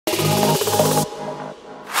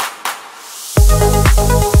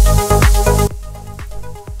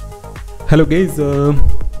Hello guys,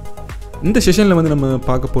 இந்த செஷனில் வந்து நம்ம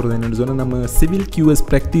பார்க்க போகிறது என்னென்னு சொன்னால் நம்ம சிவில் QS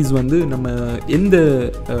ப்ராக்டிஸ் வந்து நம்ம எந்த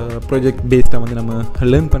ப்ராஜெக்ட் பேஸ்டாக வந்து நம்ம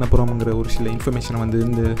லேர்ன் பண்ண போகிறோம்ங்கிற ஒரு சில இன்ஃபர்மேஷனை வந்து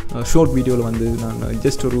இந்த ஷார்ட் வீடியோவில் வந்து நான்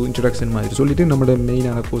ஜஸ்ட் ஒரு இன்ட்ரடக்ஷன் மாதிரி சொல்லிவிட்டு நம்மளோட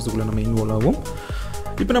மெயினான கோர்ஸுக்குள்ளே நம்ம இன்வால்வ் ஆகும்.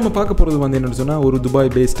 இப்போ நம்ம பார்க்க போகிறது வந்து என்னென்னு சொன்னால் ஒரு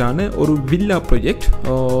துபாய் பேஸ்டான ஒரு வில்லா ப்ராஜெக்ட்.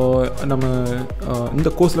 நம்ம இந்த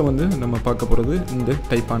கோர்ஸில் வந்து நம்ம பார்க்க போகிறது இந்த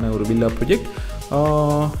டைப்பான ஒரு வில்லா ப்ராஜெக்ட்.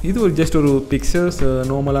 இது ஒரு ஜஸ்ட் ஒரு பிக்சர்ஸ்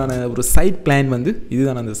நார்மலான ஒரு சைட் பிளான் வந்து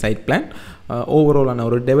இதுதான் அந்த சைட் பிளான், ஓவராலான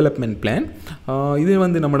ஒரு டெவலப்மெண்ட் பிளான். இது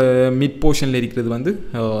வந்து நம்மளோட மிட் போர்ஷனில் இருக்கிறது வந்து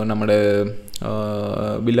நம்மளோட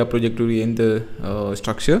வில்லா ப்ராஜெக்டுடைய எந்த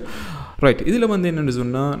ஸ்ட்ரக்சர் ரைட். இதில் வந்து என்னென்னு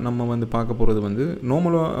சொன்னால் நம்ம வந்து பார்க்க போகிறது வந்து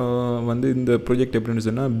நார்மலாக வந்து இந்த ப்ராஜெக்ட் எப்படின்னு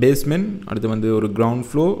சொன்னால் பேஸ்மெண்ட், அடுத்து வந்து ஒரு கிரவுண்ட்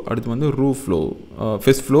ஃப்ளோர், அடுத்து வந்து roof floor,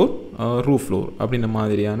 first floor, roof floor அப்படின்ற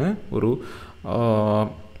மாதிரியான ஒரு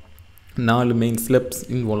 4 மெயின் ஸ்லெப்ஸ்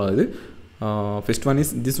இன்வால்வ் ஆகுது. First one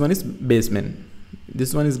is this one is basement,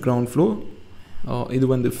 this one is ground floor, இது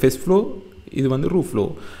வந்து ஃபர்ஸ்ட் ஃப்ளோர், இது வந்து ரூஃப்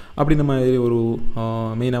ஃப்ளோர் அப்படின்ற மாதிரி ஒரு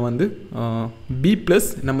மெயினாக வந்து B+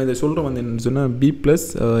 நம்ம இதை சொல்கிறோம் வந்து என்னென்னு சொன்னால்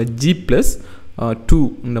B+G+2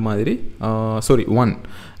 இந்த மாதிரி 1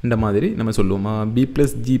 இந்த மாதிரி நம்ம சொல்லுவோம்.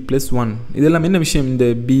 B+G+1 இதெல்லாம் என்ன விஷயம், இந்த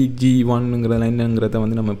BG1ங்கிறதெல்லாம் என்னங்கிறத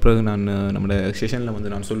வந்து நம்ம பிறகு நான் நம்மளோட செஷனில்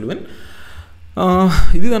வந்து நான் சொல்லுவேன்.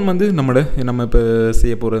 இதுதான் வந்து நம்ம இப்போ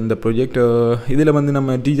செய்ய போகிற இந்த ப்ராஜெக்ட். இதில் வந்து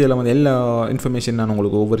நம்ம டீட்டெயிலாக வந்து எல்லா இன்ஃபர்மேஷன் நான்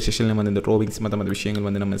உங்களுக்கு ஒவ்வொரு செஷன்லையும் வந்து இந்த ட்ராவிங்ஸ் மற்ற விஷயங்கள்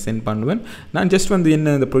வந்து நம்ம சென்ட் பண்ணுவேன். நான் ஜஸ்ட் வந்து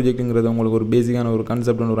என்ன இந்த ப்ராஜெக்ட்டுங்கிறது உங்களுக்கு ஒரு பேசிக்கான ஒரு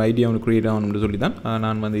கான்செப்ட், ஒரு ஐடியா ஒன்று க்ரியேட் ஆகணும்னு சொல்லி தான்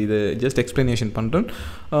நான் வந்து இதை ஜஸ்ட் எக்ஸ்ப்ளனேஷன் பண்ணுறேன்.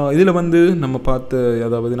 இதில் வந்து நம்ம பார்த்து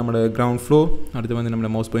அதாவது நம்மளோட கிரவுண்ட் ஃப்ளோர், அடுத்து வந்து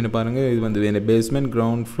நம்மளோட மவுஸ் பாயிண்ட் பாருங்கள், இது வந்து இந்த பேஸ்மெண்ட்,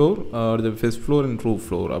 கிரவுண்ட் ஃப்ளோர், அடுத்து first floor and roof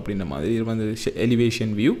floor அப்படின்ற மாதிரி இது வந்து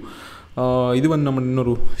எலிவேஷன் வியூ. இது வந்து நம்ம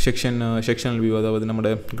இன்னொரு செக்ஷனல் வியூ, அதாவது நம்மளோட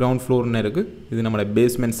கிரவுண்ட் ஃப்ளோர்னு இருக்குது, இது நம்மளோட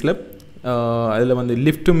பேஸ்மெண்ட் ஸ்லெப். அதில் வந்து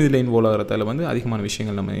லிஃப்ட்டும் இதில் இன்வால்வ் ஆகிறதால வந்து அதிகமான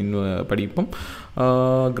விஷயங்கள் நம்ம படிப்போம்.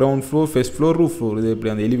 Ground floor, first floor, roof floor, இது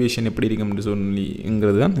எப்படி அந்த எலிவேஷன் எப்படி இருக்கும்னு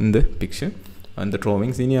சொல்லிங்கிறது தான் இந்த பிக்சர், அந்த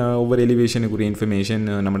ட்ராவிங்ஸ். இனி ஒவ்வொரு எலிவேஷனுக்குரிய இன்ஃபர்மேஷன்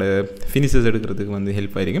நம்மளோட ஃபினிஷஸ் எடுக்கிறதுக்கு வந்து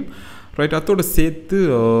ஹெல்ப் ஆகிருக்கும் ரைட். அதோடு சேர்த்து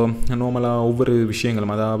நார்மலாக ஒவ்வொரு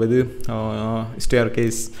விஷயங்களும், அதாவது ஸ்டேர்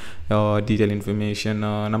கேஸ் டீட்டெயில் இன்ஃபர்மேஷன்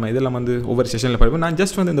நம்ம இதெல்லாம் வந்து ஒவ்வொரு செஷனில் படிப்போம். நான்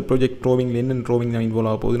ஜஸ்ட் வந்து இந்த ப்ராஜெக்ட் ட்ராவிங்கில் என்னென்ன ட்ராவிங் நான்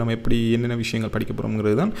இன்வால்வ் ஆக போகுது, நம்ம எப்படி என்னென்ன விஷயங்கள் படிக்க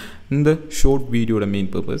போகிறோங்கிறது தான் இந்த ஷார்ட் வீடியோட மெயின்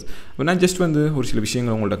பர்பஸ். நான் ஜஸ்ட் வந்து ஒரு சில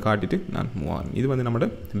விஷயங்கள் உங்கள்கிட்ட காட்டிட்டு நான் மூவ் ஆகும். இது வந்து நம்மளோட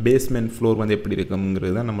பேஸ்மெண்ட் ஃப்ளோர் வந்து எப்படி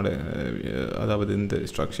இருக்குங்கிறது தான் நம்மளோட அதாவது இந்த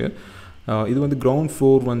ஸ்ட்ரக்சர். இது வந்து கிரவுண்ட்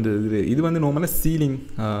ஃப்ளோர் வந்து இது வந்து நார்மலாக சீலிங்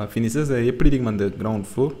ஃபினிஷஸ் எப்படி இருக்கும் அந்த கிரவுண்ட்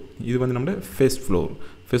ஃப்ளோர். இது வந்து நம்மளோட ஃபர்ஸ்ட்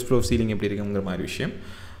ஃப்ளோர் சீலிங் எப்படி இருக்குங்கிற மாதிரி விஷயம்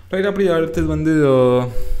ரைட். அப்படி அடுத்தது வந்து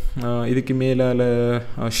இதுக்கு மேலே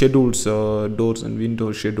schedules, doors and window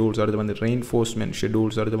schedules, அடுத்து வந்து ரெயின்ஃபோர்ஸ்மெண்ட்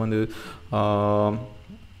ஷெட்யூல்ஸ், அடுத்து வந்து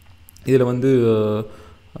இதில் வந்து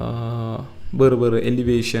வேறு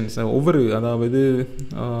எலிவேஷன்ஸ் ஒவ்வொரு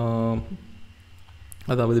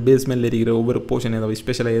அதாவது பேஸ்மெண்ட்டில் இருக்கிற ஒவ்வொரு போர்ஷன் ஏதாவது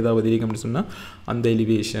ஸ்பெஷலாக ஏதாவது இருக்கும்னு சொன்னால் அந்த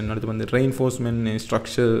எலிவேஷன், அடுத்து வந்து ரெயின்ஃபோர்ஸ்மெண்ட்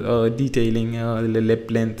ஸ்ட்ரக்சர் டீட்டெயிலிங், அதில்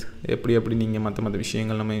லெஃப்ட் லென்த் எப்படி நீங்கள் மற்ற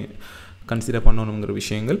விஷயங்கள் நம்ம கன்சிடர் பண்ணணுங்கிற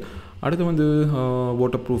விஷயங்கள், அடுத்து வந்து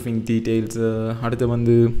வாட்டர் ப்ரூஃபிங் டீட்டெயில்ஸ், அடுத்து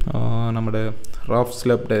வந்து நம்மளோட ராஃப்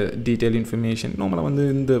ஸ்லப்ட டீட்டெயில் இன்ஃபர்மேஷன். நார்மலாக வந்து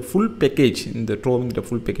இந்த ஃபுல் பேக்கேஜ், இந்த ட்ராவிங்கிட்ட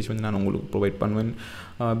ஃபுல் பேக்கேஜ் வந்து நான் உங்களுக்கு ப்ரொவைட் பண்ணுவேன்.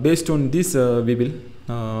 Based on this we will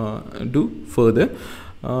do further.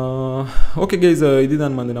 Okay guys,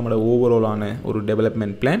 இதுதான் வந்து நம்மளோட ஓவராலான ஒரு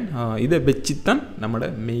டெவலப்மெண்ட் பிளான். இதை வச்சு தான் நம்மளோட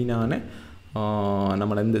மெயினான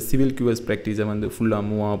நம்மளோட இந்த சிவில் QS ப்ராக்டிஸை வந்து ஃபுல்லாக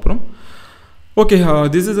மூவ் ஆகிறோம். Okay,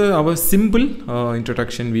 this is our simple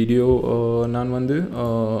introduction video. நான் வந்து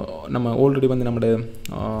நம்ம ஆல்ரெடி வந்து நம்மளோட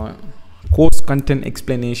கோர்ஸ் கண்டென்ட்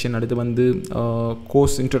எக்ஸ்ப்ளனேஷன், அடுத்து வந்து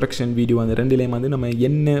கோர்ஸ் இன்ட்ரடக்ஷன் வீடியோ, அந்த ரெண்டுலேயும் வந்து நம்ம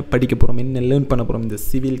என்ன படிக்க போகிறோம், என்ன லேர்ன் பண்ண போகிறோம் இந்த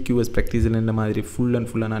சிவில் QS ப்ராக்டிஸில் இந்த மாதிரி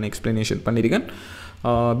ஃபுல்லாக நான் எக்ஸ்ப்ளனேஷன் பண்ணியிருக்கேன்.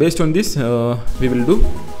 Based on this we will do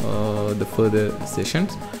the further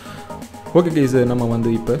sessions. Okay guys, நம்ம வந்து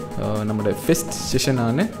இப்போ நம்மளோட ஃபர்ஸ்ட்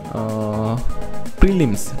செஷனான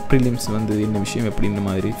ப்ரிலிம்ஸ் வந்து என்ன விஷயம் எப்படின்ற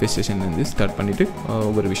மாதிரி ஃபர்ஸ்ட் செஷன் வந்து ஸ்டார்ட் பண்ணிவிட்டு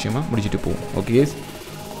ஒவ்வொரு விஷயமாக முடிச்சுட்டு போவோம். Okay guys,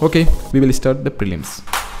 okay, we will start the prelims.